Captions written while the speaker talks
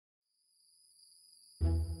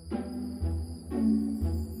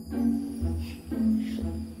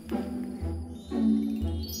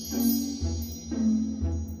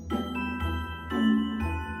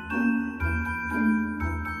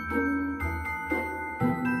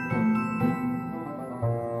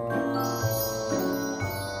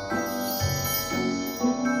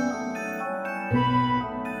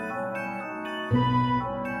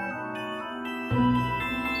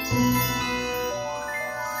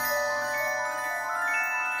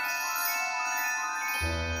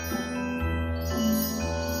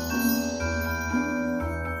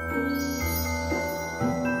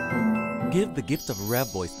Give the gift of Rev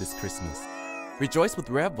Voice this Christmas. Rejoice with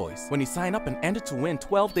Rev Voice when you sign up and enter to win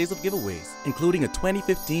 12 days of giveaways, including a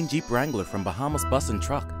 2015 Jeep Wrangler from Bahamas Bus and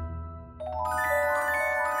Truck.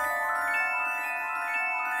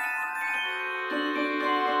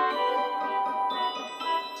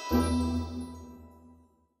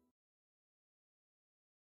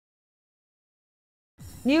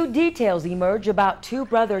 New details emerge about two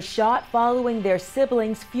brothers shot following their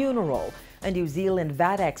siblings' funeral. A New Zealand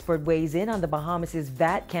VAT expert weighs in on the Bahamas'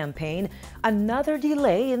 VAT campaign, another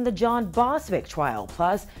delay in the John Boswick trial,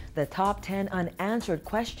 plus the top 10 unanswered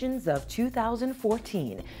questions of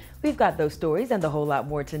 2014. We've got those stories and a whole lot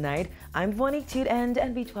more tonight. I'm Vonique Toot and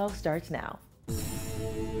NB12 starts now.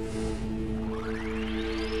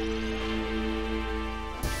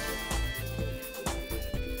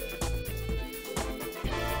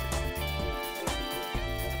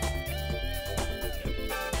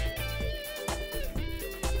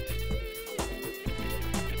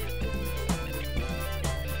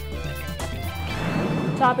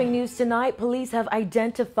 Topping news tonight, police have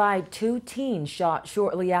identified two teens shot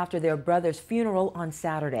shortly after their brother's funeral on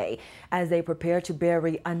Saturday. As they prepare to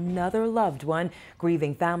bury another loved one,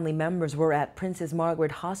 grieving family members were at Princess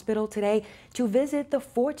Margaret Hospital today to visit the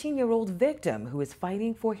 14-year-old victim who is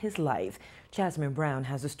fighting for his life. Jasmine Brown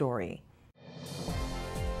has a story.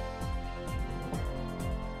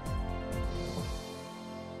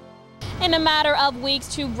 In a matter of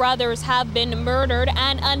weeks, two brothers have been murdered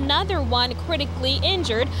and another one critically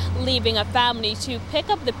injured, leaving a family to pick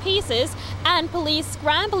up the pieces and police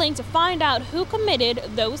scrambling to find out who committed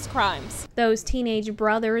those crimes. Those teenage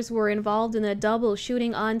brothers were involved in a double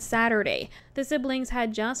shooting on Saturday. The siblings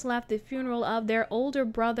had just left the funeral of their older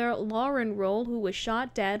brother, Lauren Roll, who was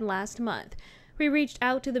shot dead last month. We reached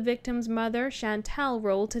out to the victim's mother, Chantel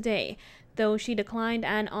Roll, today. Though she declined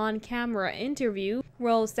an on-camera interview,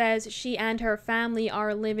 Roll says she and her family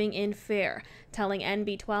are living in fear, telling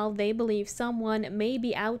NB12 they believe someone may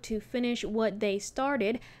be out to finish what they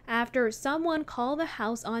started after someone called the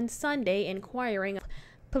house on Sunday inquiring.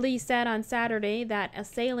 Police said on Saturday that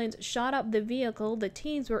assailants shot up the vehicle the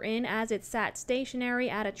teens were in as it sat stationary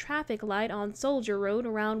at a traffic light on Soldier Road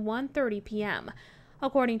around 1:30 p.m.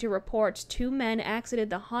 According to reports, two men exited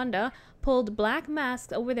the Honda, pulled black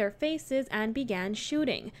masks over their faces, and began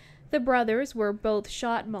shooting. The brothers were both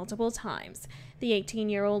shot multiple times. The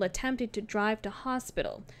 18-year-old attempted to drive to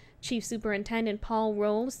hospital. Chief Superintendent Paul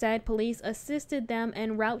Roll said police assisted them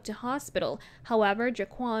en route to hospital. However,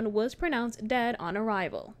 Jaquan was pronounced dead on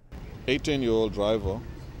arrival. 18-year-old driver,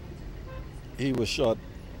 he was shot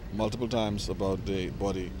multiple times about the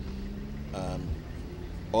body, and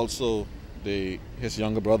also his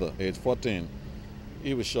younger brother, age 14,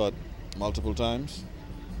 he was shot multiple times,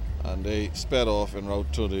 and they sped off en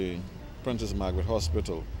route to the Princess Margaret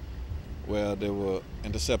Hospital, where they were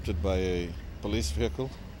intercepted by a police vehicle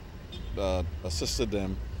that assisted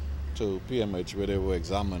them to PMH, where they were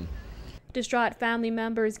examined. Distraught family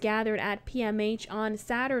members gathered at PMH on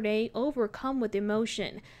Saturday, overcome with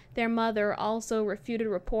emotion. Their mother also refuted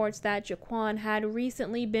reports that Jaquan had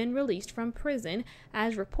recently been released from prison,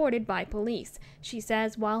 as reported by police. She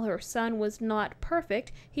says while her son was not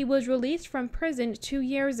perfect, he was released from prison 2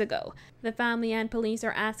 years ago. The family and police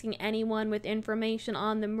are asking anyone with information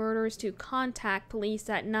on the murders to contact police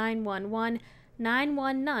at 911,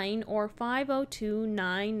 919, or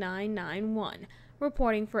 502-9991.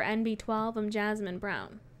 Reporting for NB12, I'm Jasmine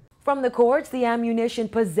Brown. From the courts, the ammunition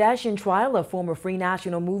possession trial of former Free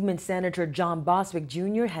National Movement Senator John Boswick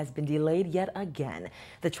Jr. has been delayed yet again.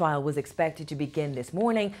 The trial was expected to begin this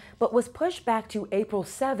morning, but was pushed back to April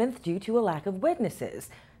 7th due to a lack of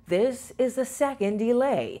witnesses. This is the second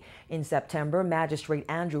delay. In September, Magistrate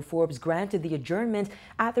Andrew Forbes granted the adjournment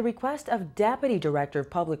at the request of Deputy Director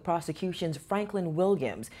of Public Prosecutions Franklin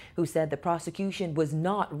Williams, who said the prosecution was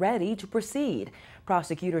not ready to proceed.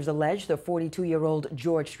 Prosecutors allege the 42-year-old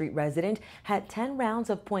George Street resident had 10 rounds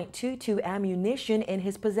of .22 ammunition in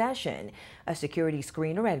his possession. A security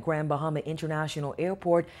screener at Grand Bahama International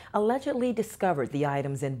Airport allegedly discovered the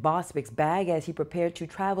items in Boswick's bag as he prepared to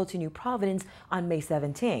travel to New Providence on May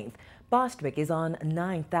 17th. Boswick is on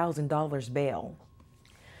 $9,000 bail.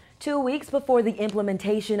 2 weeks before the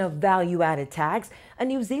implementation of value-added tax, a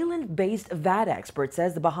New Zealand-based VAT expert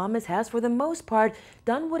says the Bahamas has, for the most part,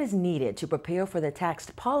 done what is needed to prepare for the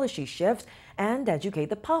tax policy shift and educate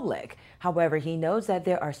the public. However, he knows that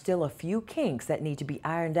there are still a few kinks that need to be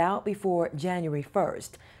ironed out before January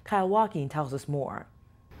 1st. Kyle Walking tells us more.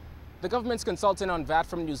 The government's consultant on VAT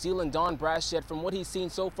from New Zealand, Don Brash, said from what he's seen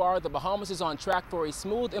so far, the Bahamas is on track for a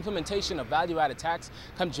smooth implementation of value-added tax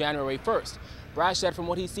come January 1st. Brash said from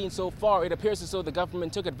what he's seen so far, it appears as though the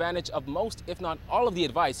government took advantage of most, if not all, of the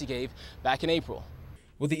advice he gave back in April.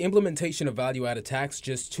 With the implementation of value-added tax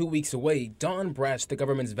just 2 weeks away, Don Brash, the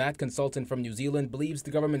government's VAT consultant from New Zealand, believes the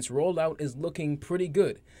government's rollout is looking pretty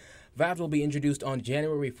good. VAT will be introduced on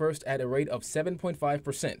January 1st at a rate of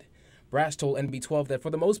 7.5%. Brash told NB12 that for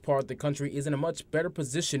the most part, the country is in a much better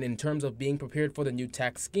position in terms of being prepared for the new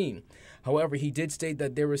tax scheme. However, he did state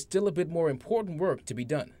that there is still a bit more important work to be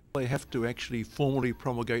done. They have to actually formally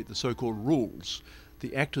promulgate the so-called rules.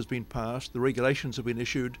 The Act has been passed, the regulations have been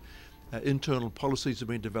issued, internal policies have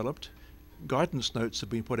been developed, guidance notes have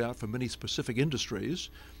been put out for many specific industries,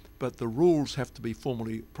 but the rules have to be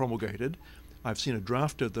formally promulgated. I've seen a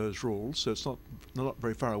draft of those rules, so it's not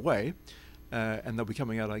very far away. And they'll be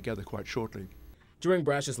coming out, I gather, quite shortly. During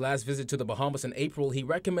Brash's last visit to the Bahamas in April, he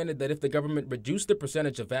recommended that if the government reduced the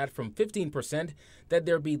percentage of VAT from 15%, that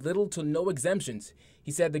there be little to no exemptions.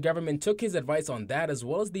 He said the government took his advice on that, as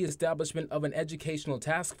well as the establishment of an educational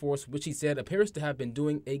task force, which he said appears to have been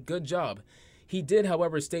doing a good job. He did,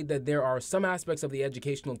 however, state that there are some aspects of the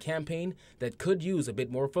educational campaign that could use a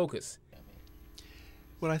bit more focus.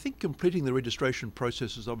 Well, I think completing the registration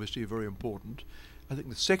process is obviously very important. I think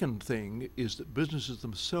the second thing is that businesses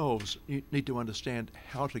themselves need to understand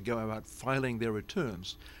how to go about filing their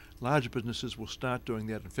returns. Larger businesses will start doing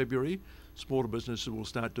that in February, smaller businesses will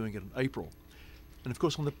start doing it in April. And of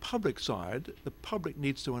course, on the public side, the public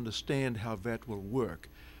needs to understand how VAT will work.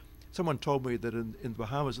 Someone told me that in the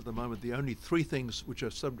Bahamas at the moment, the only three things which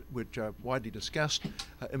are widely discussed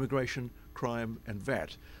are immigration, crime and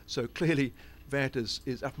VAT. So clearly, VAT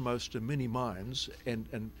is uppermost in many minds,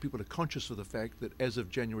 and people are conscious of the fact that as of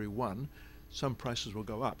January 1, some prices will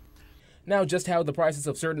go up. Now, just how the prices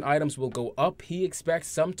of certain items will go up, he expects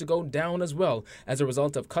some to go down as well, as a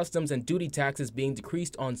result of customs and duty taxes being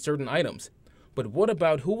decreased on certain items. But what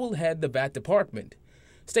about who will head the VAT department?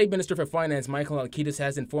 State Minister for Finance Michael Alkitis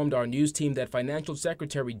has informed our news team that Financial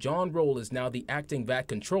Secretary John Roll is now the acting VAT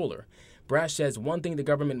controller. Brash says one thing the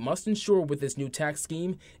government must ensure with this new tax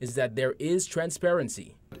scheme is that there is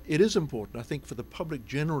transparency. It is important, I think, for the public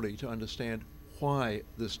generally to understand why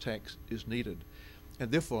this tax is needed.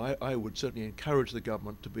 And therefore, I would certainly encourage the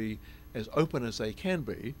government to be as open as they can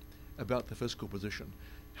be about the fiscal position.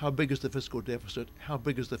 How big is the fiscal deficit? How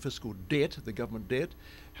big is the fiscal debt, the government debt?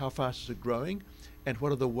 How fast is it growing? And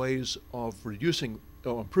what are the ways of reducing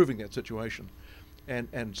or improving that situation?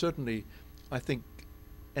 And certainly, I think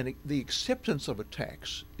the acceptance of a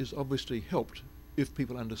tax is obviously helped if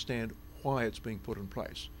people understand why it's being put in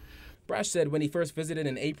place. Brash said when he first visited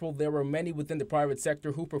in April, there were many within the private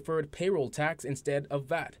sector who preferred payroll tax instead of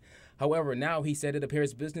VAT. However, now he said it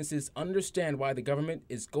appears businesses understand why the government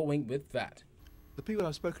is going with VAT. The people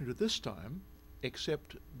I've spoken to this time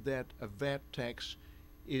accept that a VAT tax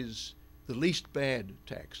is the least bad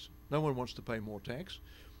tax. No one wants to pay more tax,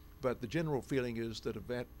 but the general feeling is that a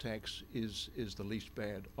VAT tax is the least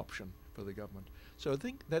bad option for the government. So I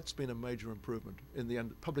think that's been a major improvement in the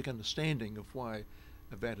public understanding of why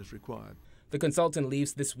a VAT is required. The consultant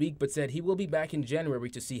leaves this week but said he will be back in January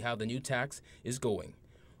to see how the new tax is going.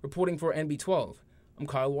 Reporting for NB12, I'm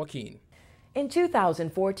Kyle Joaquin. In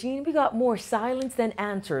 2014, we got more silence than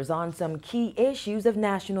answers on some key issues of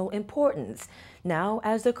national importance. Now,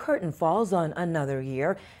 as the curtain falls on another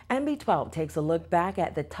year, NB12 takes a look back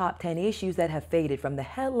at the top 10 issues that have faded from the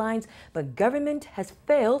headlines, but government has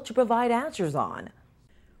failed to provide answers on.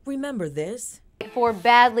 Remember this? 4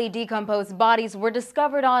 badly decomposed bodies were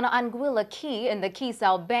discovered on Anguilla Key in the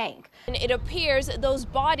Kisao Bank. And it appears those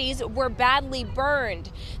bodies were badly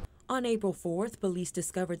burned. On April 4th, police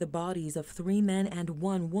discovered the bodies of 3 men and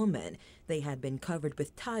 1 woman. They had been covered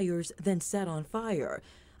with tires, then set on fire.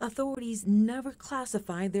 Authorities never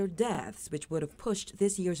classified their deaths, which would have pushed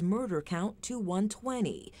this year's murder count to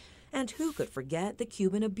 120. And who could forget the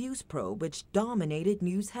Cuban abuse probe, which dominated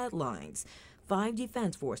news headlines? 5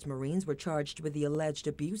 Defense Force Marines were charged with the alleged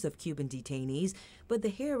abuse of Cuban detainees, but the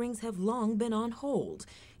hearings have long been on hold.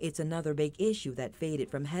 It's another big issue that faded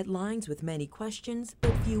from headlines with many questions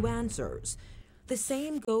but few answers. The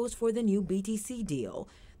same goes for the new BTC deal.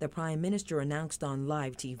 The Prime Minister announced on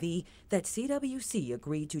live TV that CWC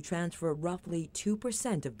agreed to transfer roughly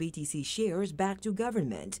 2% of BTC shares back to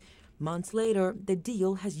government. Months later, the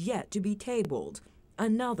deal has yet to be tabled.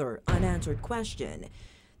 Another unanswered question.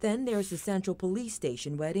 Then there's the Central Police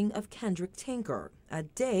Station wedding of Kendrick Tinker, a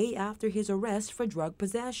day after his arrest for drug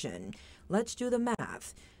possession. Let's do the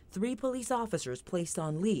math. 3 police officers placed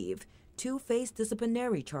on leave, 2 face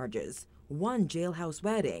disciplinary charges, 1 jailhouse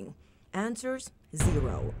wedding. Answers,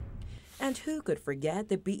 zero. And who could forget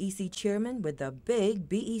the BEC chairman with the big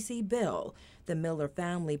BEC bill? The Miller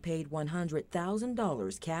family paid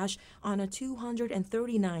 $100,000 cash on a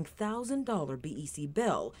 $239,000 BEC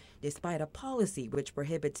bill, despite a policy which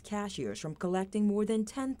prohibits cashiers from collecting more than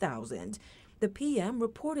 $10,000. The PM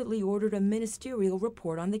reportedly ordered a ministerial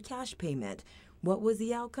report on the cash payment. What was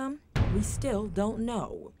the outcome? We still don't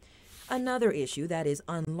know. Another issue that is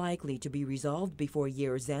unlikely to be resolved before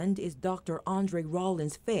year's end is Dr. Andre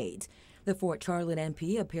Rawlings' fate. The Fort Charlotte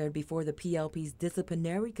MP appeared before the PLP's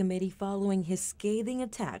disciplinary committee following his scathing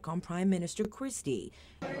attack on Prime Minister Christie.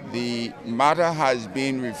 The matter has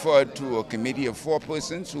been referred to a committee of 4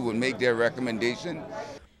 persons who will make their recommendation.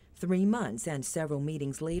 3 months and several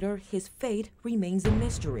meetings later, his fate remains a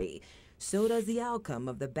mystery. So does the outcome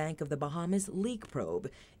of the Bank of the Bahamas leak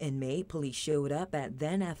probe. In May, police showed up at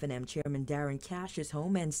then F&M Chairman Darren Cash's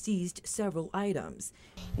home and seized several items.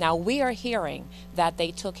 Now we are hearing that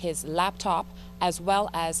they took his laptop as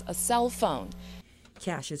well as a cell phone.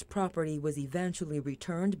 Cash's property was eventually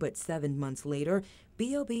returned, but 7 months later,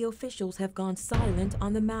 BOB officials have gone silent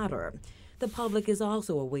on the matter. The public is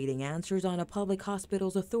also awaiting answers on a Public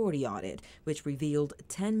Hospitals Authority audit, which revealed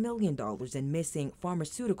 $10 million in missing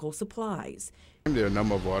pharmaceutical supplies. There are a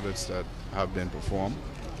number of audits that have been performed,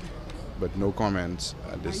 but no comments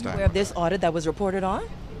at this time. Are you aware of this audit that was reported on?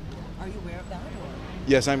 Are you aware of that?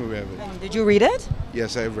 Yes, I'm aware of it. Did you read it?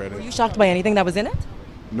 Yes, I've read it. Were you shocked by anything that was in it?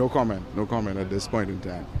 No comment at this point in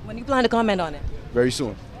time. When do you plan to comment on it? Very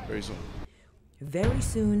soon, very soon. Very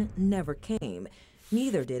soon never came.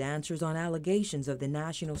 Neither did answers on allegations of the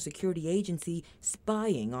National Security Agency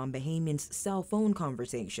spying on Bahamians' cell phone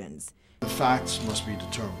conversations. The facts must be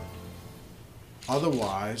determined.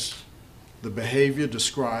 Otherwise, the behavior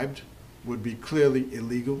described would be clearly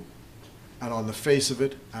illegal and, on the face of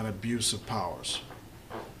it, an abuse of powers.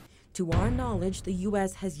 To our knowledge, the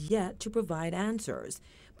U.S. has yet to provide answers.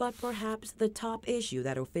 But perhaps the top issue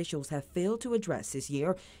that officials have failed to address this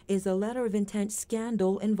year is a letter of intent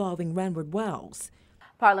scandal involving Renward Wells.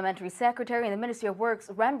 Parliamentary Secretary in the Ministry of Works,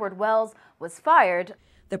 Renward Wells, was fired.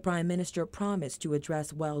 The Prime Minister promised to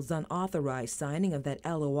address Wells' unauthorized signing of that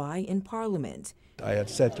LOI in Parliament. I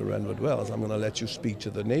had said to Renward Wells, I'm going to let you speak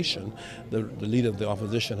to the nation. The leader of the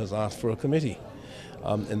opposition has asked for a committee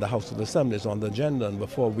in the House of Assembly. It's on the agenda, and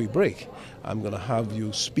before we break, I'm going to have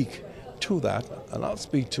you speak to that, and I'll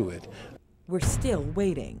speak to it. We're still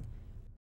waiting.